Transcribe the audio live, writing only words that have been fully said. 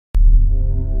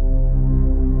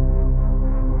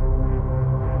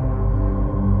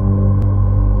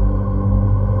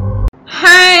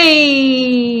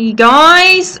Hey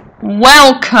guys,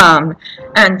 welcome!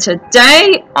 And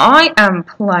today I am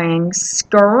playing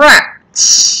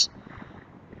Scratch.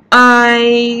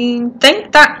 I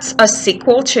think that's a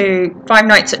sequel to Five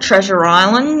Nights at Treasure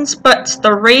Island, but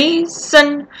the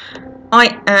reason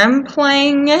I am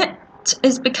playing it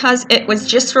is because it was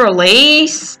just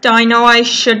released. I know I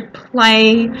should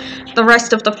play the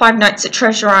rest of the Five Nights at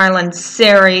Treasure Island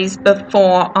series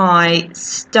before I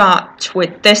start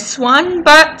with this one,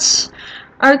 but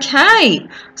okay,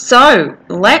 so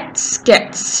let's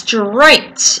get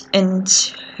straight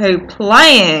into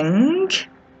playing.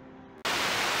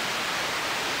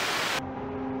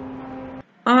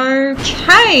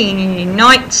 Okay,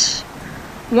 night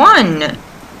 1.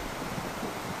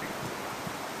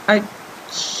 Okay.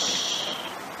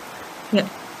 Yep.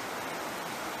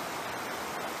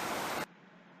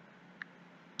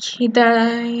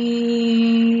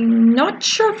 I'm not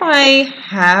sure if I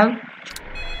have.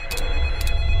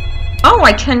 Oh,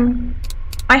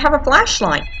 I have a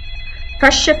flashlight.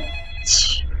 Press shift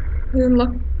to look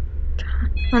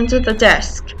under the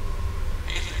desk.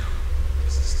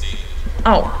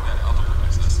 Oh.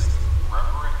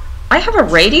 I have a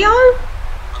radio?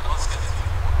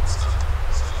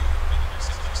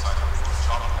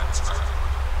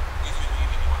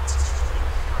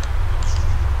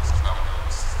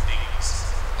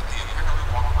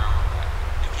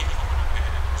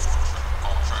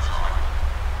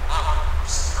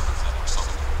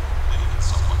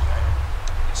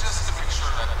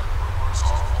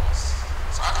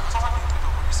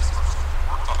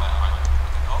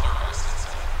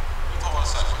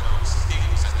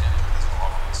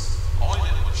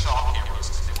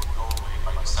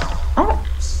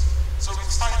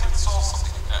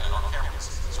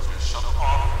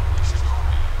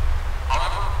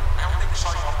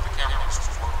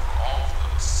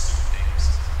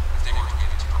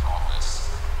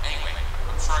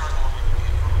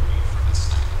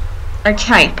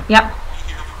 Okay, yep.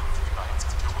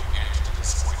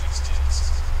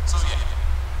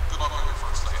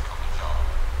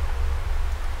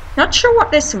 Not sure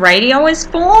what this radio is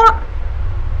for,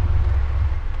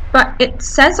 but it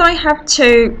says I have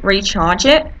to recharge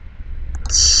it.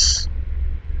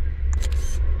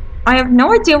 I have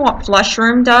no idea what flush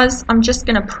room does. I'm just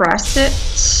gonna press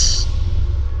it.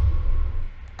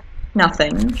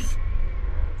 Nothing.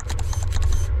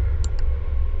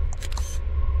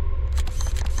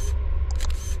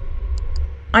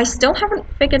 I still haven't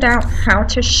figured out how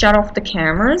to shut off the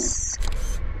cameras.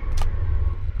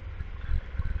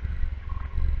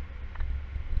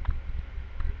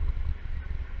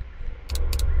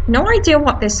 No idea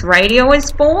what this radio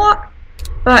is for,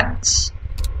 but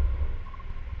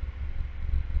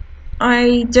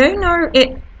I do know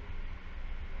it.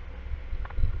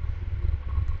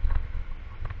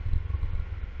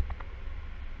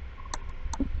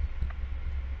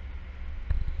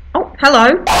 Oh,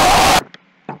 hello.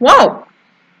 Whoa!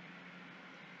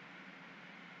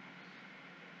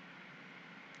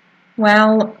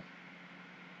 Well,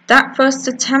 that first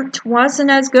attempt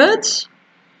wasn't as good.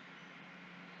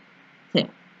 Yeah.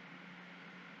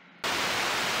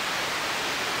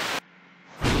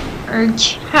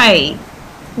 Okay,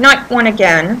 night 1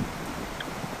 again.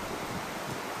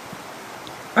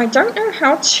 I don't know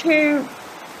how to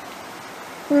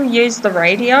use the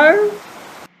radio.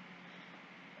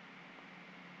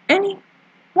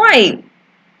 Wait.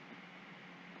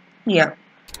 Yeah.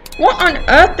 What on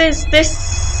earth is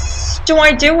this? Do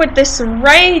I do with this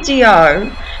radio?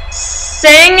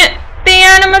 Sing the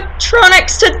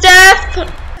animatronics to death?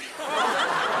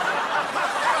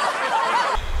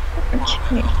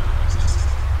 Okay.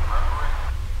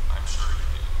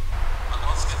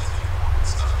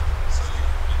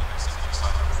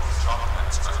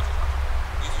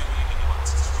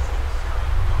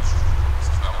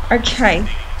 Okay.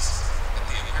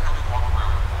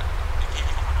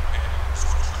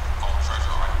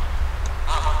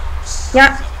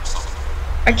 Yeah.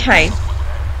 Okay.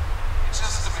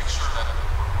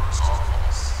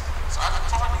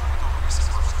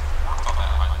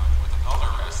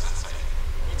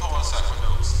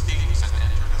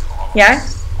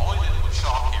 Yes.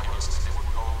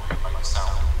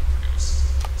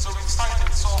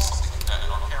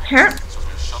 Huh?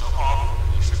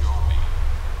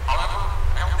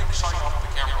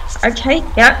 Okay,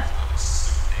 yep.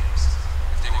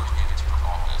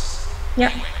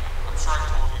 Yep.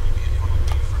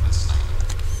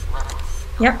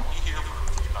 Yep.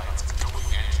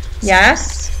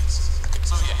 Yes.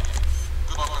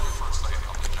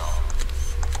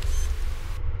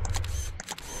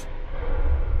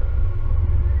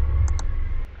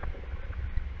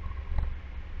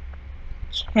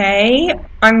 Okay,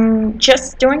 I'm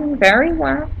just doing very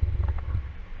well.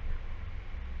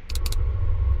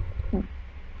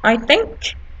 I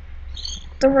think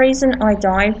the reason I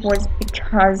died was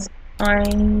because I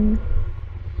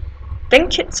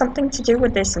think it's something to do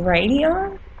with this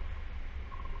radio.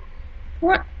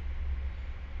 What?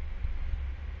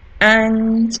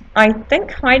 And I think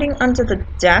hiding under the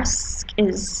desk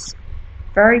is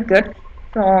very good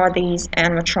for these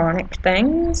animatronic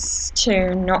things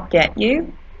to not get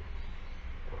you.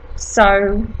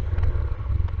 So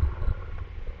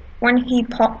when he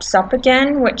pops up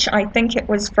again, which I think it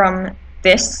was from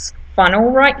this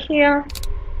funnel right here,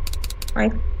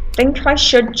 I think I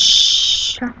should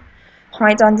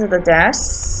hide under the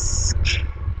desk.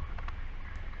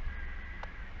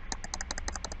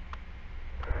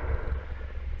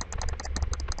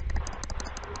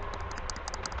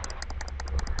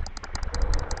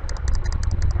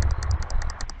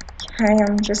 Okay,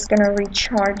 I'm just gonna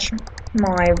recharge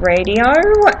my radio,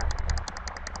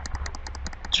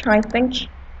 which I think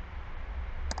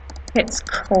it's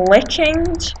clicking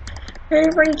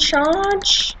to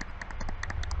recharge.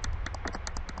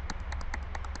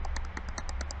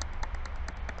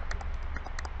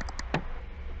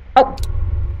 Oh,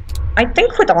 I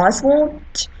think with Oswald,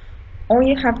 all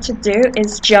you have to do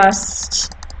is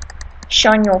just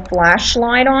shine your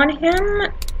flashlight on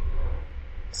him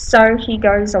so he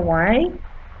goes away.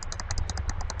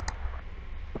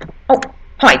 Oh,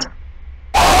 hide.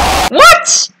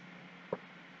 What?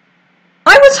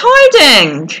 I was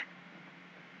hiding!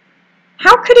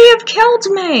 How could he have killed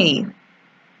me?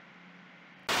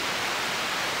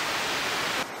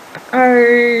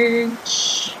 Okay,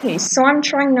 so I'm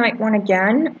trying night one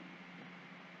again.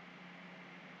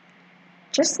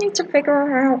 Just need to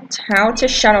figure out how to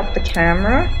shut off the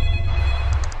camera.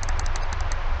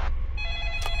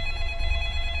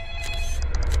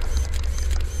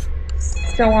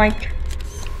 So I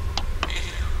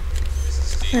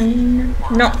can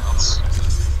not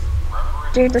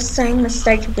do the same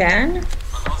mistake again.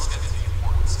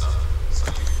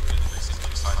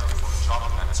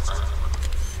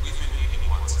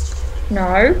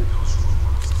 No.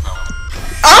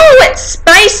 Oh, it's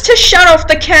space to shut off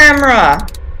the camera!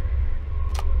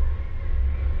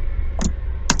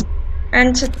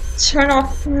 And to turn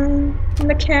off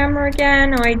the camera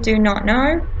again, I do not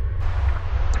know.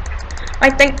 I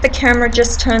think the camera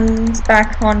just turns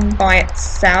back on by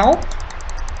itself.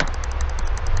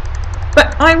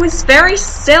 But I was very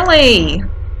silly.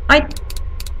 I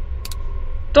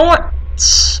thought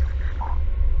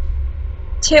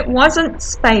it wasn't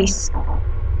space.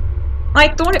 I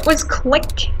thought it was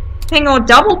clicking or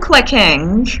double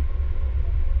clicking.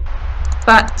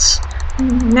 But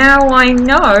now I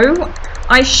know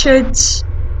I should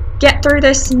get through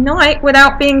this night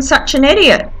without being such an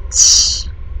idiot.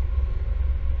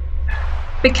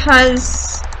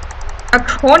 Because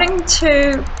according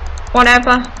to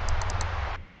whatever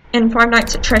in Five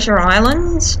Nights at Treasure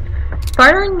Island,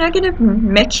 photo-negative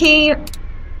Mickey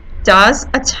does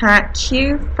attack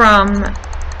you from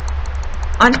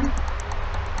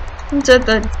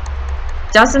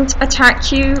doesn't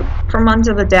attack you from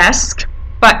under the desk,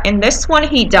 but in this one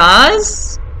he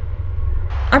does.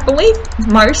 I believe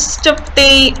most of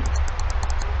the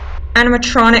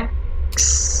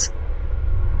animatronics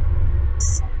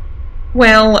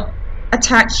will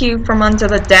attack you from under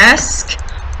the desk.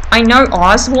 I know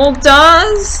Oswald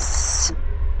does,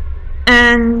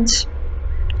 and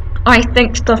I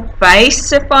think the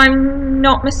face, if I'm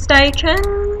not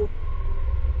mistaken.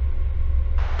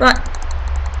 But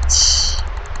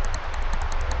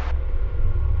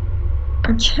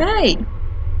okay,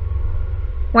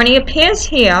 when he appears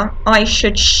here, I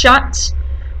should shut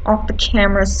off the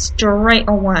camera straight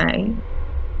away.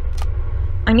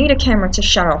 I need a camera to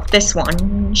shut off. This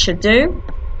one should do.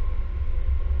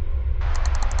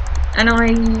 And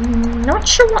I'm not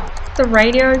sure what the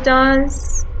radio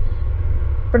does,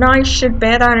 but I should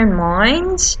bear that in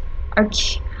mind.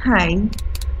 Okay.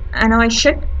 And I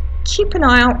should keep an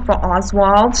eye out for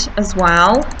Oswald as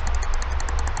well,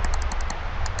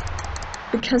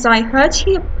 because I heard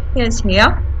he appears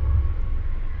here.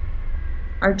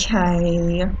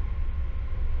 Okay.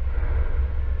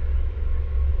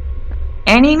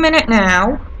 Any minute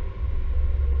now.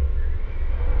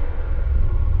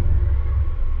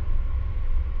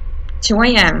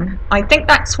 $2 AM. I think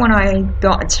that's when I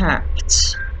got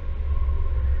attacked.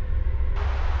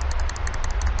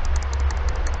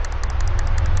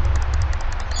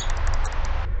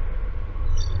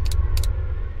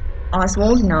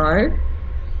 Oswald, no.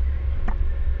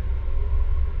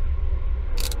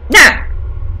 No!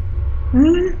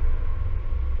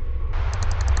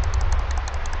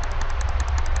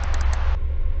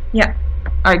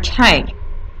 Okay.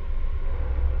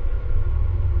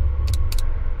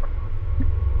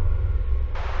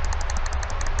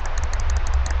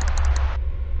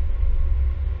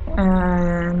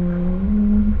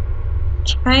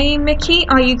 Okay, Mickey,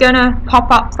 are you gonna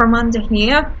pop up from under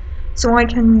here so I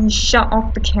can shut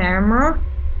off the camera?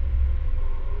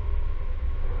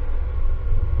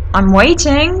 I'm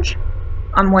waiting.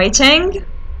 I'm waiting.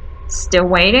 Still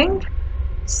waiting.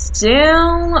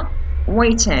 Still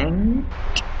waiting.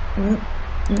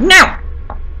 No!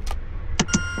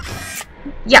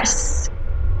 Yes!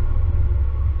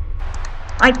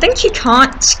 I think you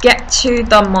can't get to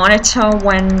the monitor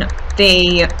when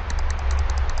the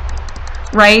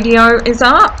radio is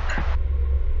up.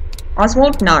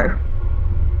 Oswald, no.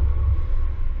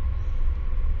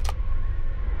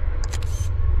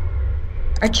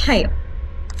 Okay.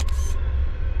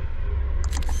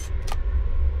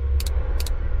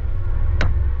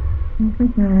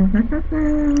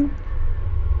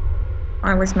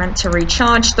 I was meant to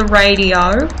recharge the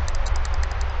radio,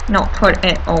 not put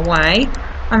it away.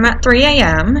 I'm at 3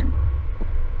 AM.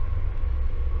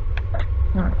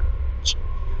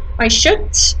 I should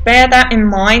bear that in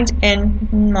mind in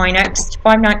my next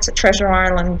Five Nights at Treasure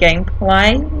Island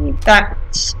gameplay, that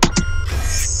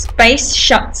space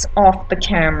shuts off the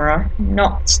camera,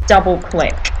 not double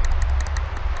click.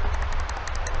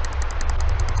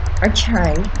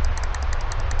 Okay.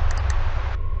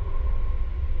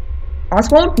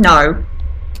 Oswald? No.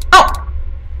 Oh!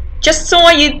 Just saw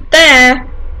you there!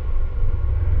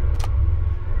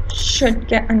 Should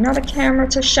get another camera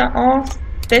to shut off.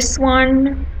 This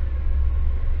one.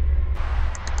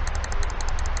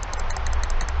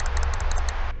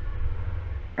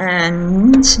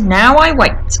 And now I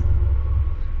wait.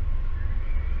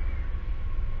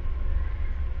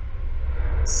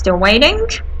 Still waiting.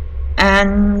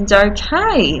 And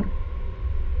okay.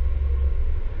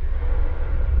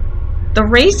 The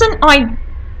reason I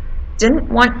didn't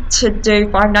want to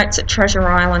do Five Nights at Treasure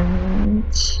Island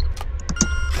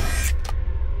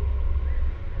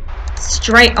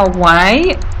straight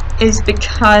away is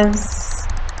because,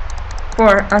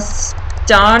 for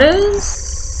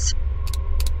starters,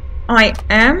 I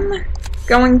am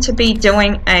going to be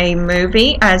doing a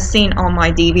movie as seen on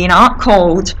my DeviantArt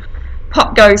called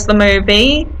Pop Goes the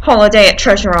Movie, Holiday at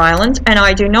Treasure Island, and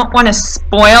I do not want to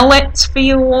spoil it for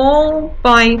you all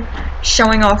by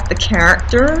showing off the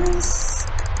characters.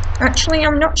 Actually,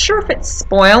 I'm not sure if it's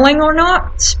spoiling or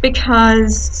not,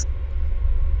 because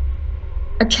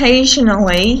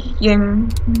occasionally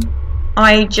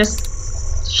I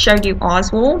just showed you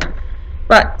Oswald,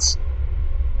 but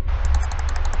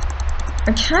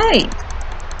okay.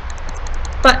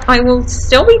 But I will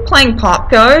still be playing Pop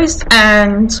Goes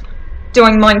and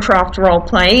doing Minecraft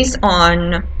roleplays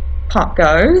on Pop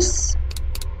Goes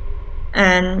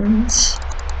and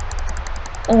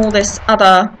all this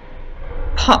other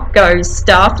Pop Goes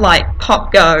stuff like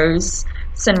Pop Goes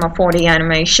Cinema 4D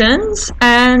animations,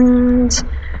 and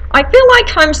I feel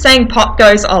like I'm saying Pop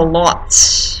Goes a lot.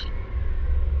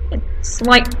 It's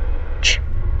like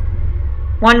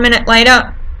 1 minute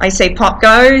later I say Pop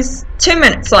Goes, 2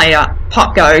 minutes later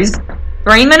Pop Goes,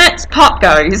 3 minutes Pop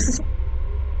Goes.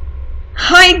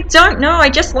 I don't know, I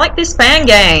just like this fan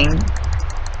game.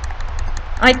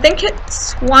 I think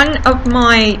it's one of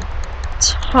my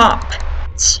top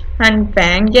 10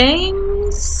 fan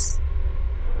games.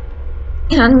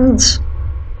 And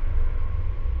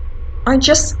I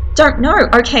just don't know.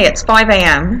 Okay, it's 5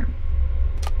 AM.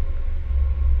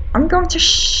 I'm going to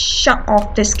shut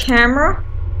off this camera.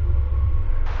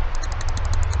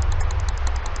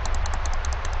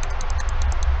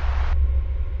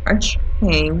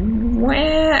 Okay,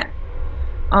 where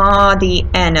are the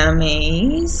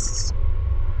enemies?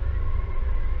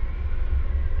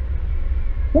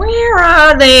 Where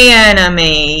are the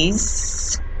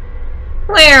enemies?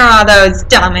 Where are those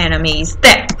dumb enemies?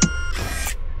 There!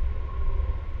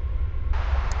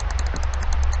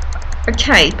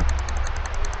 Okay.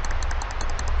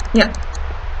 Yeah.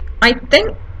 I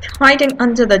think hiding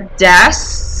under the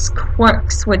desk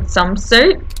works with some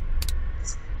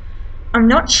suits. I'm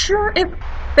not sure if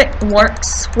it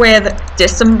works with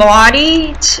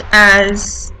disembodied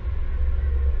as...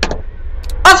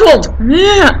 Oswald!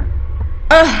 Yeah!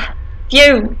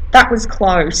 Phew, that was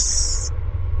close.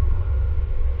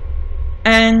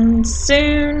 And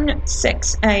soon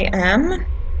 6 AM.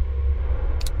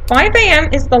 5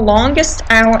 AM is the longest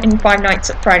hour in Five Nights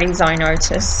at Freddy's, I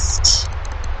noticed.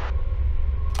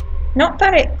 Not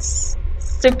that it's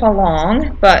super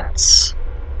long, but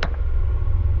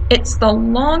it's the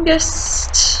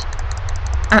longest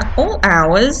at all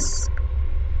hours.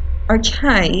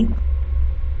 Okay.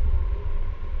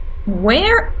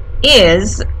 Where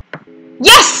is...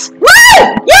 Yes!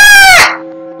 Woo! Yeah!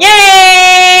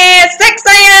 Yeah! 6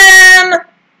 a.m.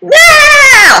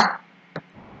 Yeah!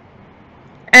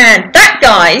 And that,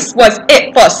 guys, was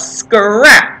it for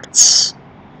Scrapped.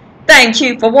 Thank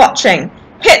you for watching.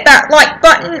 Hit that like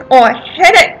button or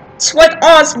hit it with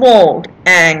Oswald.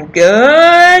 And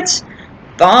goodbye.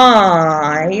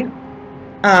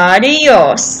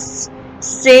 Adios.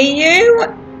 See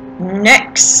you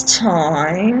next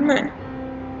time.